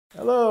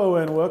Hello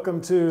and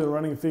welcome to the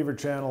Running Fever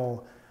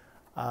channel.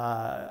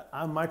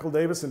 I'm Michael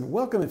Davis and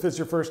welcome if it's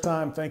your first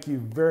time. Thank you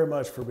very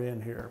much for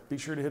being here. Be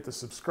sure to hit the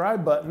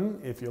subscribe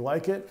button if you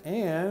like it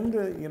and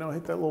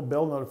hit that little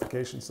bell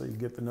notification so you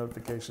get the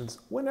notifications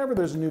whenever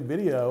there's a new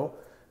video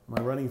on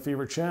my Running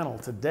Fever channel.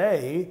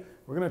 Today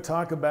we're going to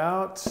talk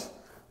about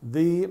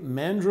the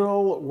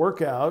Mandrill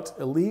Workout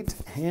Elite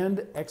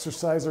Hand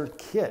Exerciser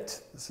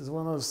Kit. This is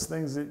one of those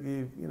things that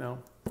you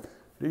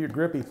do your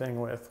grippy thing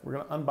with. We're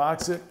going to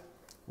unbox it.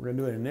 We're going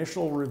to do an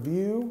initial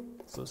review,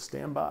 so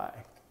stand by.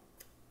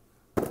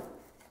 Okay,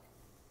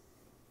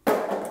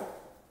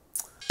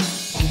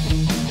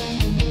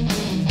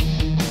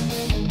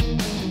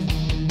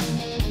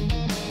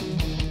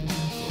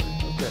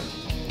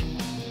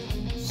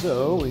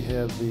 so we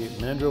have the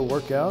Mandrill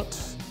Workout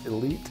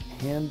Elite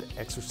Hand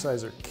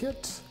Exerciser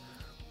Kit.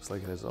 Looks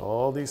like it has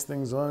all these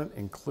things on it,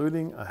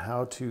 including a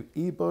how-to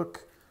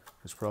ebook,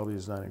 which probably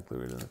is not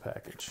included in the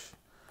package.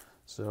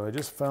 So I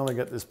just finally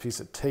got this piece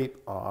of tape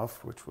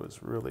off, which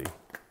was really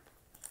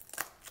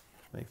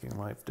making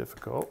life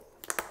difficult.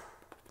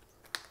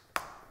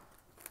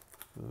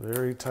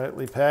 Very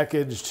tightly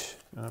packaged.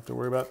 You don't have to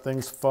worry about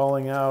things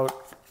falling out.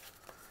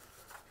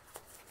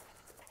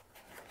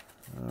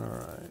 All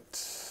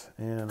right,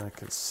 and I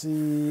can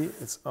see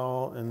it's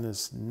all in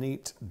this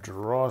neat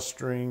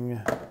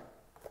drawstring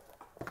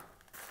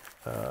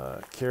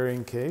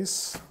carrying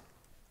case.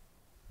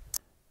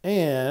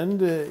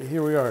 And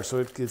here we are. So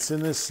it's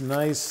in this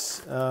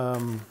nice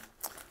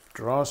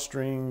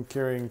drawstring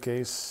carrying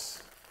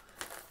case.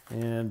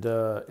 And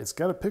it's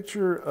got a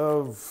picture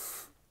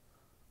of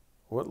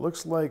what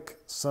looks like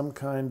some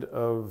kind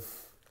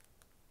of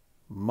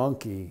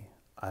monkey,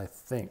 I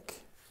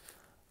think.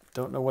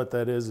 Don't know what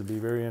that is. It'd be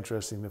very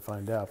interesting to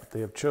find out. But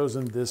they have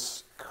chosen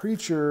this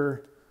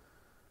creature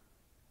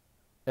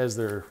as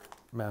their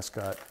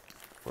mascot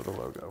for the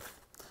logo.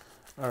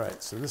 All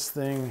right, so this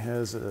thing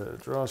has a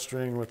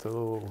drawstring with a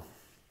little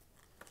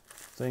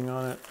thing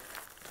on it.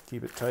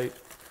 Keep it tight.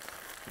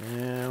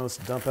 And let's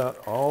dump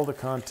out all the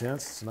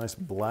contents. It's a nice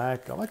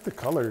black. I like the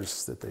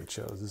colors that they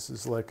chose. This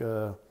is like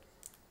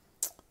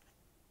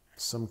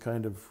some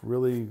kind of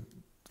really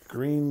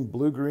green,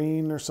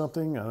 blue-green or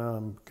something. I don't know,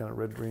 I'm kind of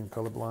red-green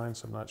colorblind,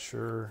 so I'm not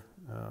sure.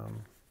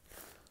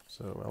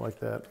 So I like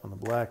that on the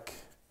black.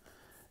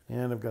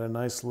 And I've got a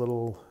nice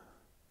little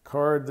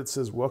card that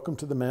says, "Welcome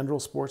to the Mandrill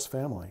Sports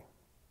family."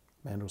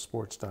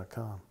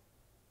 mandrillsports.com.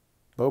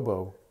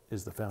 Bobo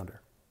is the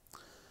founder,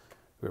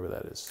 whoever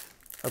that is.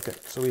 Okay,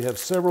 so we have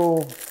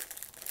several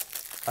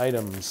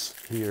items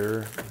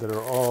here that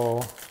are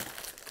all,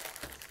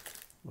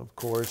 of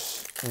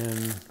course,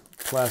 in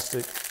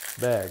plastic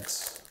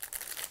bags,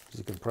 as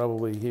you can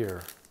probably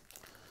hear.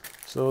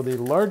 So the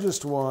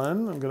largest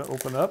one, I'm going to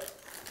open up,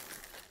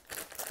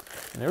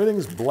 and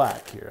everything's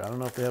black here. I don't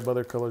know if they have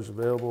other colors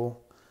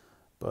available,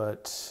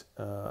 but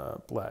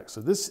black.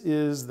 So this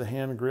is the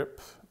hand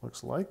grip,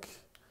 looks like.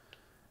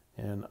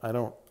 And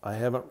I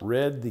haven't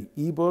read the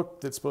ebook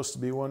that's supposed to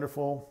be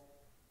wonderful,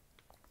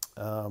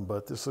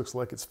 but this looks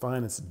like it's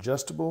fine. It's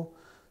adjustable,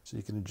 so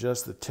you can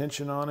adjust the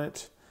tension on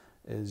it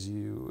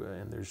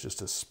and there's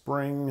just a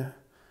spring,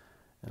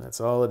 and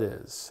that's all it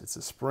is. It's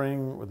a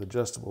spring with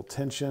adjustable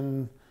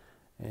tension,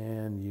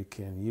 and you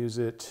can use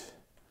it.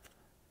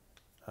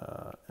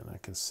 And I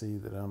can see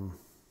that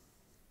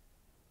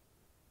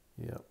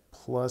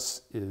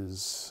plus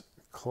is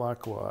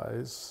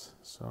clockwise,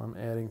 so I'm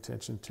adding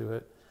tension to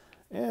it.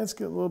 And it's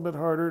getting a little bit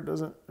harder. It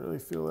doesn't really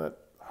feel that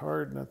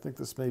hard, and I think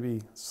this may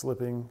be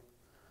slipping.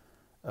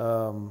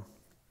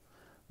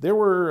 There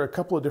were a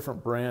couple of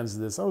different brands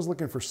of this. I was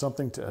looking for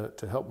something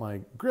to help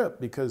my grip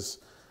because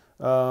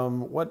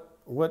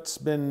what's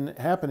been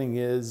happening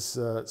is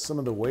some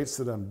of the weights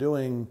that I'm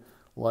doing,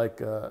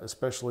 like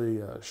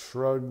especially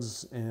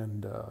shrugs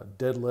and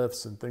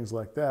deadlifts and things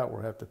like that,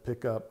 where I have to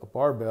pick up a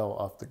barbell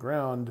off the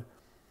ground,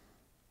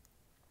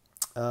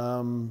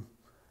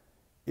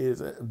 is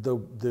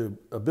the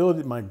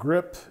ability, my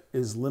grip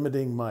is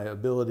limiting my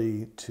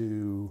ability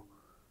to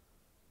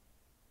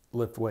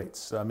lift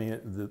weights. I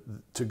mean,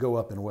 to go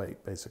up in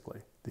weight, basically.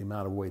 The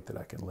amount of weight that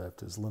I can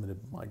lift is limited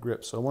my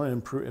grip. So I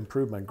want to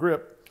improve my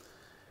grip,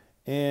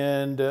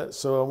 and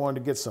so I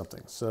wanted to get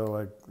something. So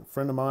a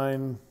friend of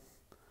mine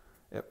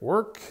at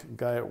work, a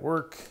guy at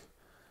work,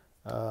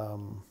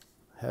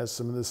 has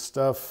some of this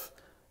stuff,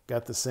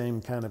 got the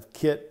same kind of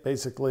kit,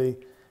 basically,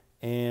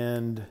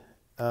 and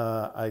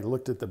I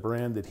looked at the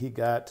brand that he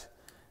got,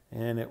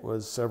 and it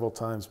was several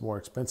times more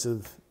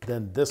expensive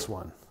than this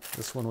one.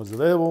 This one was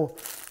available,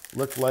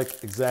 looked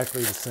like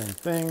exactly the same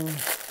thing,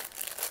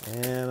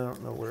 and I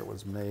don't know where it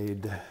was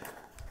made.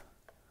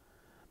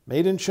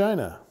 Made in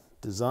China,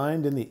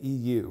 designed in the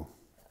EU.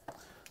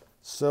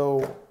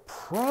 So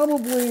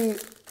probably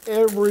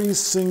every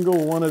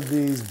single one of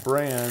these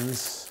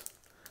brands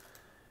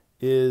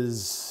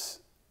is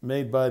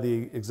made by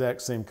the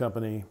exact same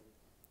company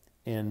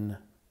in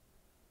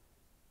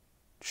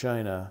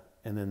China,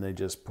 and then they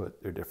just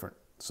put their different.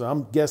 So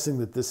I'm guessing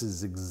that this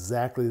is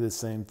exactly the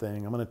same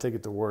thing. I'm going to take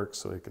it to work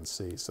so you can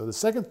see. So the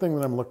second thing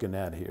that I'm looking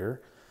at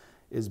here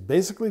is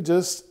basically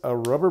just a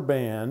rubber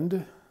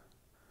band,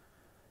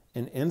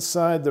 and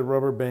inside the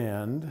rubber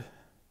band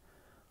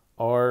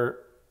are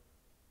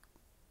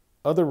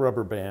other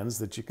rubber bands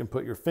that you can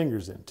put your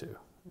fingers into,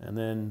 and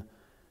then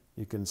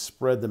you can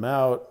spread them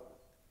out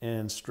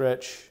and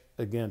stretch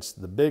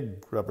against the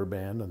big rubber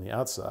band on the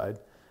outside,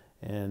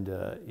 and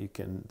you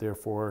can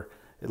therefore,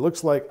 it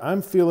looks like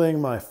I'm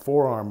feeling my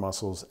forearm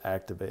muscles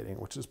activating,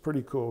 which is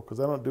pretty cool because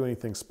I don't do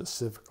anything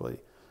specifically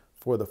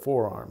for the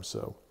forearm.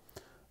 So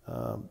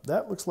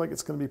that looks like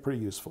it's going to be pretty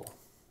useful.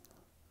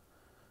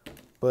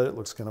 But it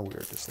looks kind of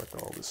weird, just like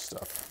all this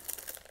stuff.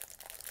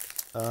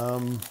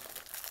 Well,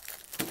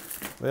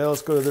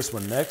 let's go to this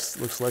one next.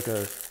 Looks like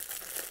a,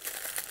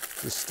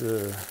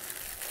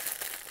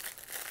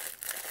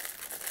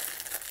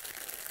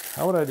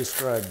 how would I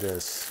describe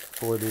this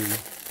for the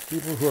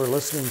people who are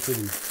listening to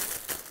the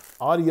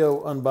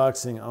audio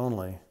unboxing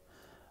only?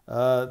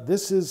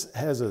 This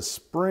has a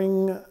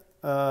spring.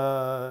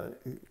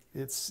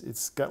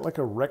 It's got like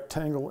a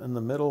rectangle in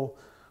the middle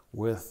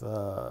with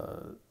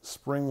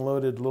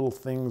spring-loaded little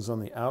things on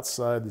the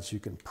outside that you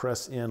can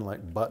press in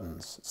like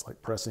buttons. It's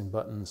like pressing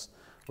buttons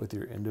with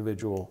your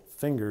individual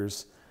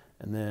fingers,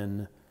 and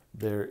then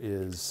there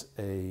is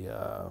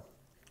a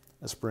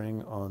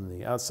spring on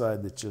the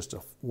outside that's just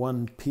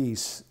one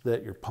piece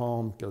that your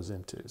palm goes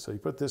into. So you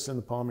put this in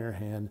the palm of your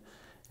hand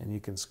and you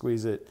can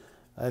squeeze it.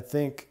 I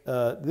think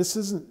this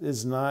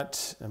is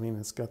not, I mean,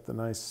 it's got the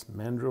nice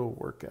Mandrill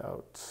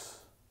Workout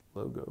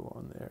logo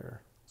on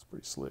there. It's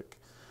pretty slick.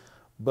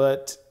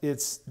 But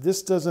it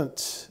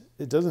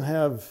doesn't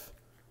have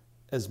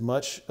as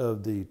much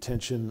of the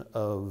tension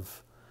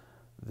of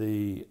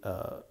the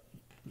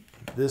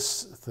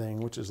this thing,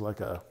 which is like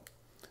a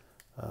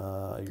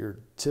your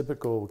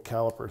typical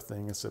caliper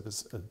thing, except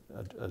it's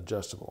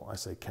adjustable. I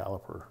say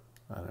caliper,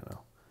 I don't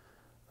know.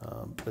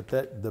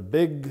 But the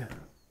big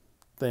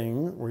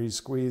thing where you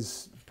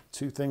squeeze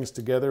two things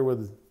together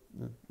with,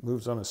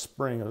 moves on a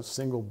spring, a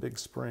single big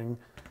spring,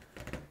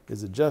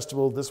 is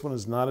adjustable. This one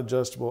is not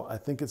adjustable. I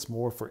think it's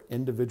more for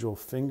individual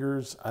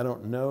fingers. I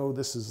don't know.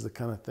 This is the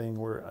kind of thing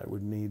where I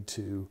would need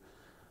to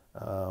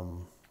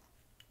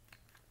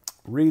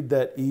read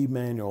that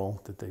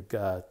e-manual that they've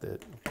got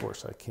that, of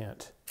course, I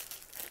can't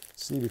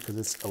see because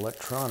it's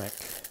electronic.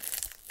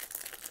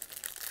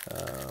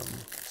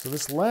 So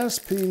this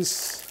last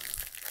piece,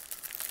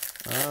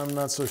 I'm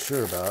not so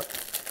sure about.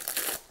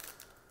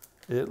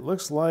 It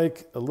looks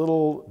like a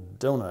little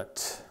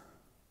donut.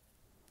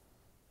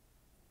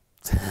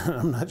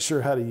 I'm not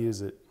sure how to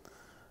use it.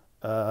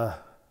 I'll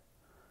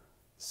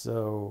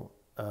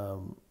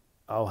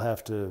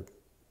have to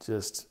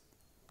just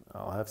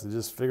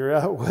figure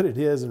out what it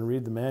is and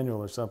read the manual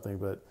or something,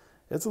 but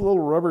it's a little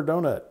rubber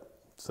donut.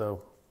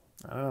 So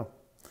I don't know.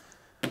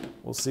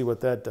 We'll see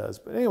what that does.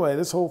 But anyway,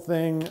 this whole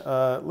thing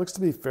looks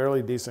to be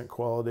fairly decent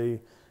quality,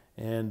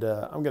 and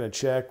I'm going to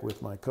check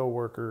with my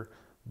coworker,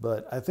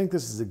 but I think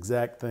this is the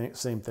exact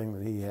same thing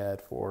that he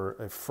had for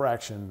a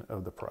fraction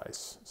of the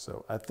price.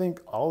 So I think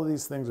all of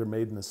these things are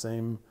made in the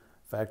same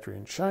factory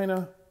in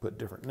China, put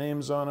different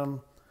names on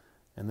them,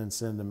 and then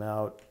send them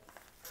out.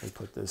 They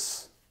put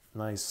this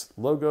nice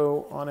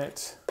logo on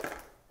it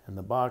and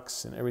the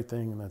box and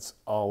everything, and that's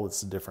all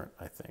that's different,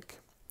 I think.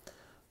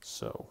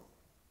 So,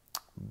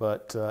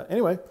 but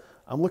anyway,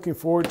 I'm looking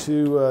forward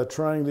to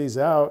trying these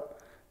out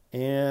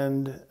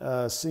and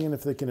seeing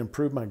if they can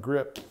improve my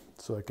grip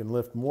so I can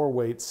lift more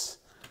weights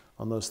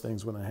on those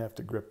things when I have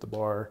to grip the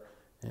bar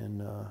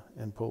and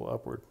pull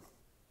upward.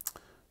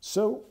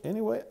 So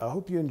anyway, I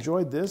hope you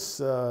enjoyed this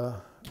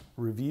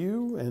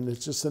review, and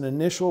it's just an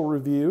initial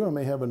review. I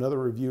may have another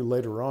review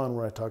later on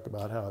where I talk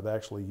about how I've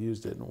actually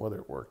used it and whether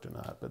it worked or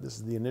not, but this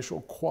is the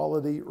initial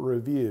quality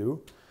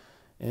review,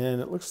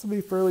 and it looks to be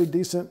fairly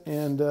decent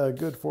and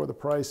good for the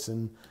price,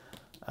 and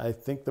I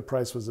think the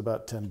price was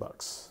about 10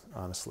 bucks,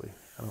 honestly.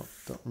 I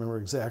don't remember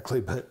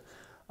exactly, but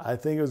I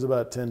think it was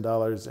about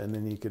 $10, and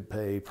then you could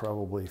pay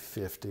probably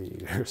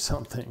 $50 or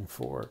something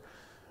for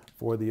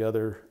the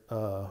other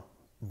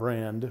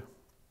brand.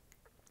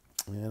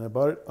 And I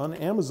bought it on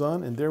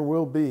Amazon, and there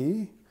will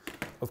be,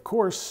 of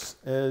course,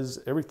 as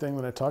everything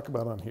that I talk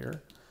about on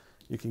here,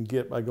 you can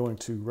get by going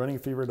to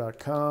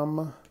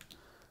runningfever.com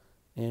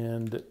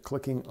and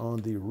clicking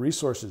on the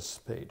resources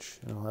page.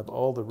 And I'll have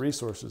all the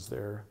resources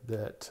there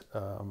that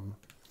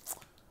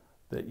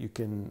that you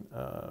can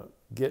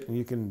get, and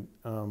you can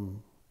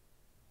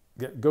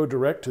go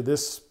direct to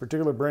this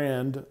particular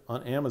brand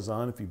on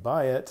Amazon. If you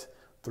buy it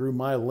through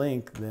my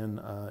link, then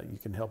you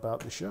can help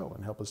out the show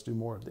and help us do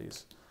more of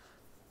these.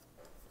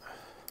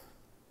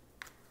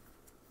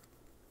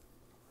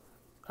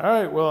 All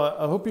right, well,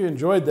 I hope you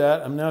enjoyed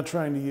that. I'm now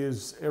trying to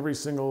use every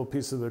single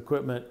piece of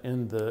equipment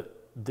in the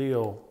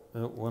deal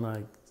when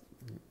I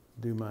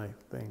do my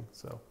thing.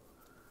 So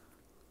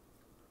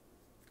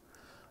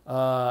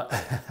I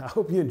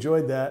hope you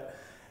enjoyed that.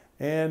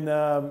 And,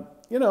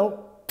 you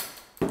know,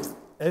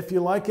 if you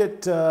like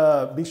it,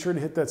 be sure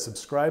to hit that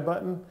subscribe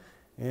button.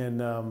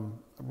 And I'm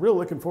really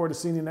looking forward to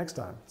seeing you next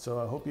time. So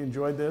I hope you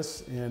enjoyed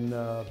this, and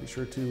be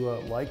sure to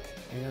like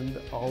and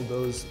all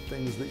those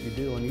things that you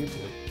do on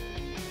YouTube.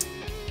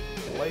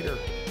 Later.